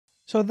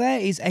So there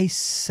is a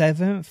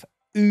 7th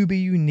uber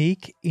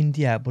unique in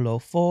Diablo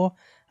 4,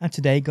 and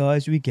today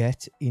guys we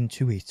get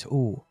into it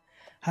all.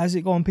 How's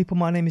it going people?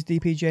 My name is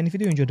DPJ, and if you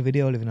do enjoy the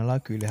video, leaving a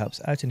like really helps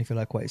out, and if you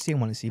like what you see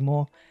and want to see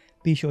more,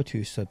 be sure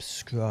to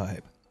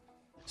subscribe.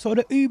 So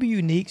the uber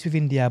uniques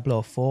within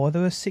Diablo 4,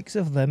 there are 6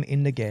 of them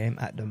in the game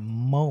at the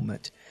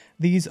moment.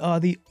 These are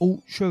the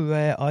ultra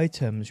rare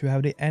items. We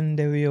have the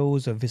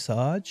Andariels of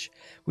Visage,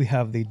 we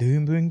have the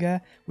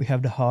Doombringer, we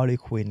have the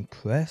Harlequin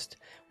Crest,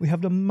 we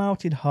have the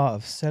Melted Heart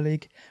of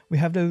Selig, we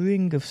have the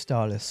Ring of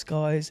Starless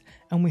Skies,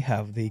 and we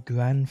have the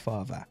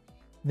Grandfather.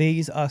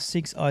 These are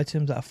 6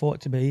 items that are thought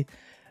to be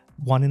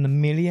 1 in a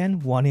million,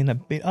 1 in a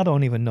bit, I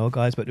don't even know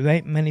guys, but there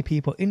ain't many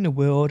people in the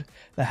world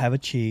that have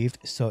achieved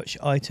such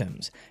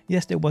items.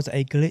 Yes, there was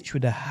a glitch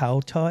with the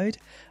Helltide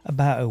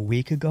about a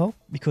week ago,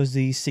 because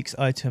these 6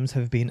 items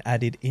have been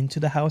added into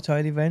the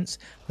Helltide events,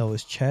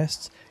 those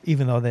chests,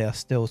 even though they are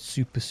still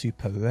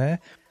super rare.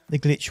 The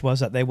glitch was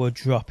that they were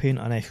dropping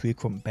on a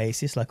frequent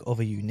basis like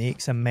other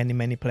uniques, and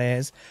many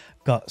players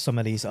got some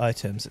of these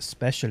items,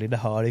 especially the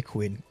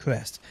Harlequin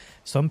Crest.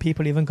 Some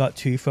people even got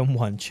 2 from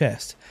 1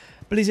 chest.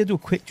 Blizzard were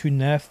quick to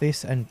nerf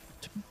this and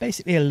to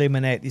basically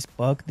eliminate this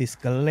bug, this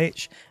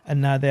glitch,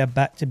 and now they're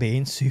back to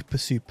being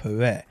super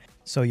rare.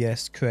 So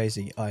yes,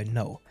 crazy, I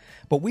know.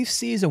 But with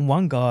Season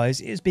 1 guys,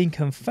 it has been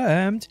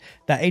confirmed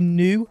that a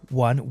new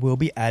one will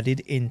be added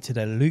into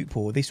the loot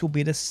pool. This will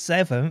be the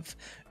 7th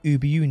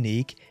uber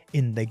unique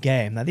in the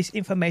game. Now this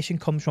information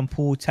comes from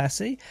Paul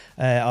Tassi.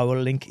 I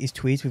will link his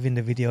tweet within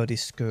the video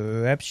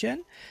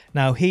description.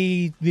 Now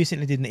he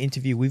recently did an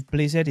interview with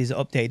Blizzard. He's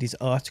updated his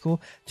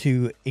article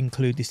to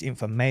include this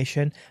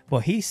information,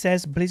 but he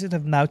says Blizzard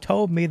have now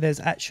told me there's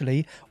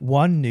actually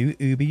 1 new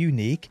uber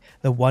unique,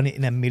 the 1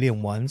 in a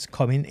million ones,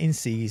 coming in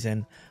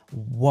Season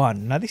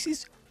 1. Now this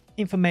is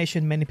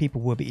information many people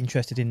will be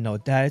interested in, no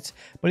doubt,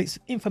 but it's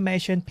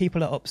information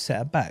people are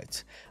upset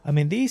about. I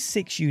mean, these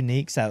 6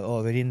 uniques are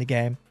already in the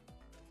game.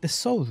 They're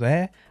so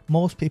rare,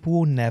 most people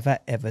will never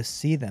ever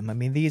see them. I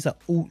mean, these are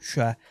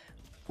ultra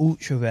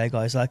rare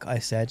guys. Like I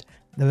said,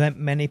 there aren't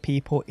many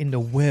people in the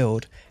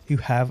world who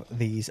have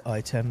these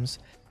items.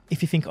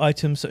 If you think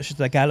items such as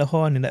the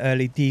Galahorn in the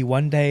early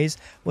D1 days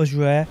was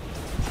rare,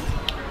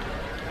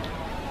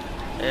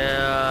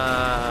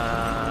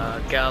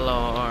 yeah,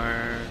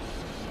 Galahorn.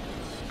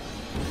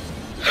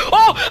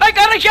 Oh, I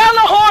got a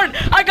Galahorn!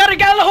 I got a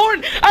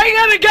Galahorn! I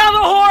got a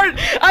Galahorn!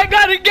 I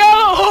got a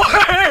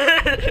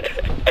Galahorn!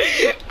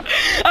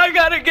 I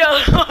got a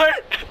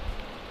Galahorn!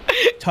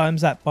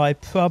 Times that by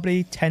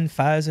probably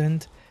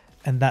 10,000,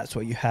 and that's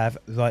what you have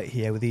right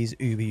here with these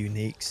uber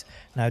uniques.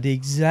 Now the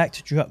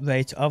exact drop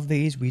rate of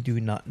these we do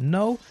not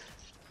know,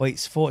 but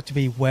it's thought to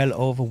be well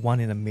over 1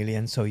 in a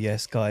million. So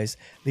yes guys,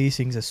 these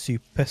things are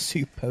super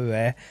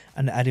rare,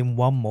 and adding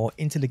 1 more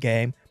into the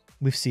game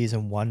with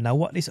Season 1. Now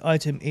what this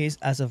item is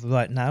as of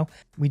right now,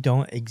 we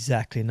don't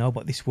exactly know,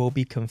 but this will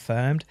be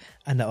confirmed,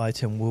 and the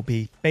item will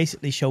be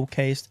basically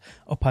showcased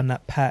upon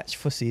that patch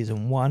for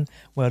Season 1,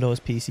 where those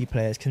PC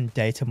players can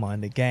data mine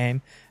the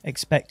game.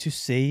 Expect to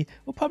see,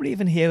 or probably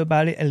even hear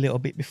about it a little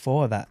bit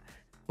before that.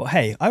 But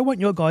hey, I want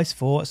your guys'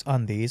 thoughts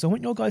on these. I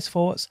want your guys'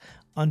 thoughts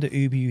on the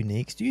uber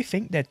uniques. Do you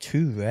think they're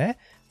too rare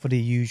for the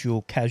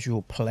usual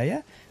casual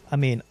player? I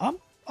mean, I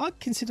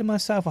consider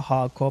myself a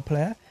hardcore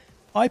player.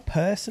 I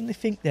personally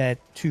think they're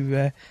too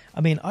rare.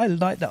 I mean, I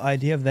like the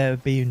idea of there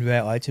being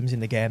rare items in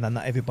the game and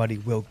not everybody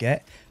will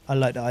get. I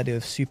like the idea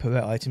of super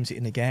rare items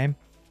in the game,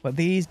 but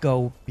these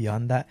go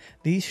beyond that.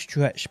 These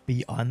stretch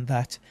beyond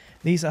that.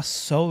 These are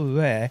so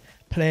rare.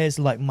 Players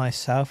like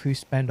myself who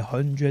spend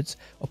hundreds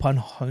upon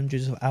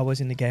hundreds of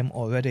hours in the game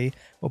already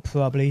will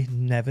probably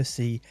never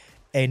see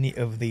any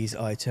of these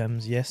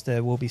items. Yes,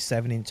 there will be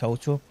 7 in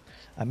total.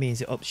 That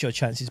means it ups your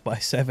chances by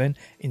 7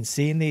 in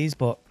seeing these,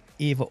 but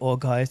either or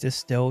guys, they're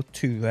still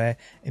too rare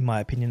in my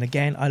opinion.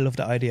 Again, I love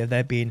the idea of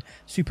there being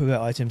super rare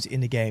items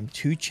in the game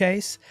to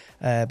chase,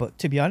 but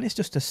to be honest,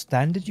 just the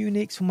standard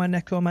uniques for my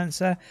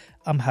necromancer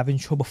I'm having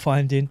trouble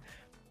finding.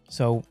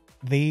 So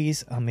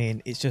these, I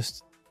mean, it's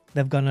just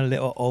they've gone a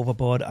little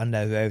overboard on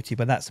their rarity,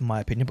 but that's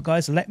my opinion. But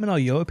guys, let me know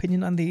your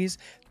opinion on these.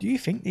 Do you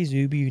think these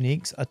uber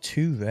uniques are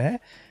too rare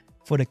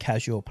for the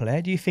casual player?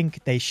 Do you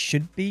think they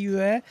should be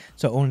rare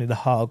so only the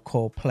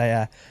hardcore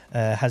player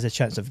has a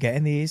chance of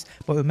getting these?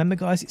 But remember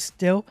guys, it's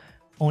still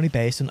only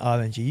based on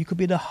RNG. You could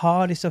be the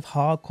hardest of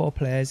hardcore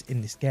players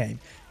in this game.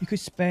 You could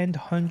spend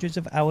hundreds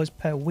of hours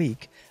per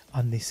week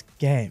on this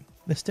game.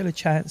 There's still a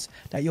chance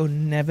that you'll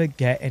never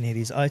get any of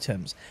these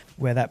items,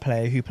 where that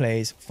player who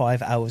plays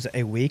 5 hours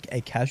a week,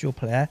 a casual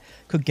player,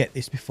 could get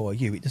this before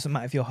you. It doesn't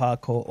matter if you're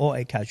hardcore or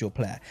a casual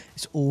player.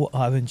 It's all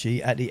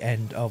RNG at the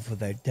end of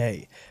the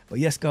day. But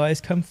yes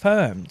guys,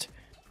 confirmed,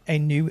 a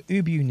new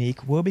uber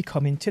unique will be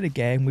coming to the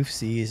game with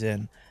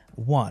Season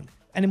 1.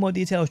 Any more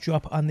details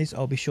drop on this,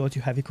 I'll be sure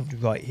to have you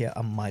covered right here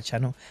on my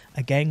channel.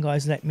 Again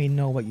guys, let me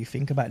know what you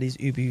think about these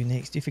uber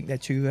uniques. Do you think they're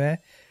too rare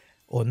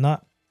or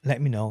not? Let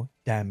me know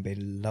down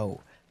below.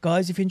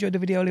 Guys, if you enjoyed the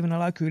video, leaving a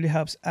like really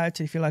helps out.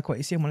 If you like what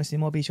you see and want to see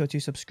more, be sure to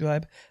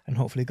subscribe. And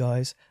hopefully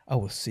guys, I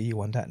will see you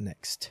on that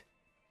next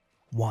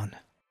one.